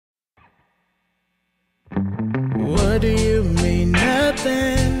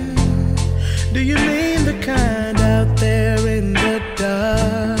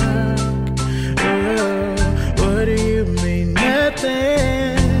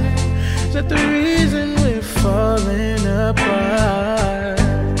not the reason we're falling apart.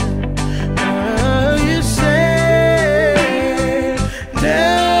 Oh, you say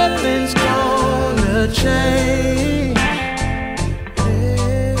nothing's gonna change,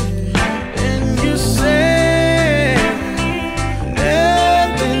 and you say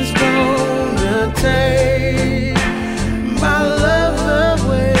nothing's gonna take my love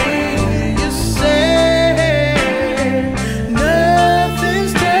away. You say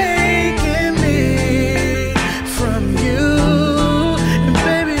nothing's taking me from you, and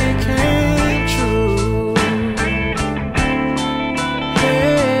baby it came true.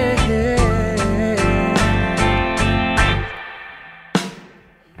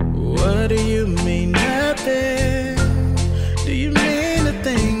 What do you mean nothing? Do you mean the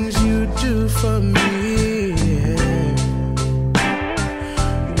things you do for me?